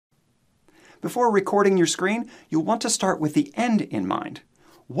Before recording your screen, you'll want to start with the end in mind.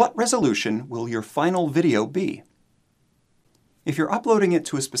 What resolution will your final video be? If you're uploading it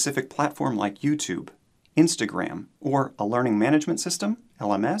to a specific platform like YouTube, Instagram, or a learning management system,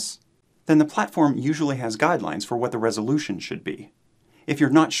 LMS, then the platform usually has guidelines for what the resolution should be. If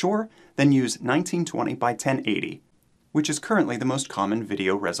you're not sure, then use 1920 by 1080, which is currently the most common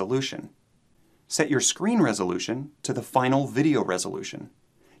video resolution. Set your screen resolution to the final video resolution.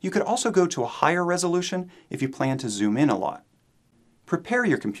 You could also go to a higher resolution if you plan to zoom in a lot. Prepare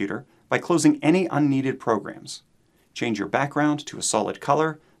your computer by closing any unneeded programs. Change your background to a solid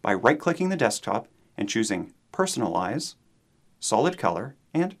color by right-clicking the desktop and choosing Personalize, Solid Color,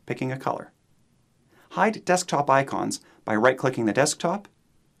 and picking a color. Hide desktop icons by right-clicking the desktop,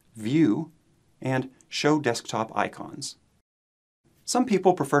 View, and Show Desktop Icons. Some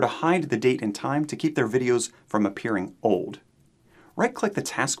people prefer to hide the date and time to keep their videos from appearing old. Right-click the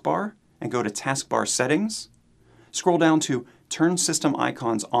taskbar and go to Taskbar Settings. Scroll down to Turn System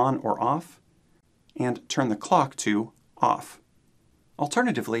Icons On or Off, and turn the clock to Off.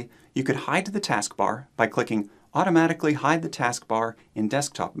 Alternatively, you could hide the taskbar by clicking Automatically Hide the Taskbar in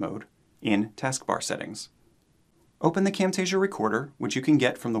Desktop Mode in Taskbar Settings. Open the Camtasia Recorder, which you can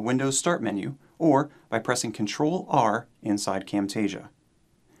get from the Windows Start menu, or by pressing Ctrl-R inside Camtasia.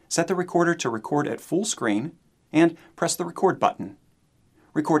 Set the recorder to record at full screen, and press the Record button.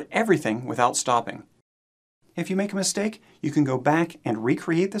 Record everything without stopping. If you make a mistake, you can go back and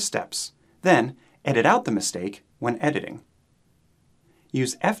recreate the steps, then edit out the mistake when editing.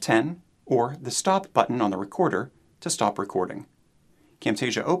 Use F10 or the Stop button on the recorder to stop recording.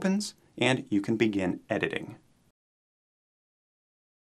 Camtasia opens, and you can begin editing.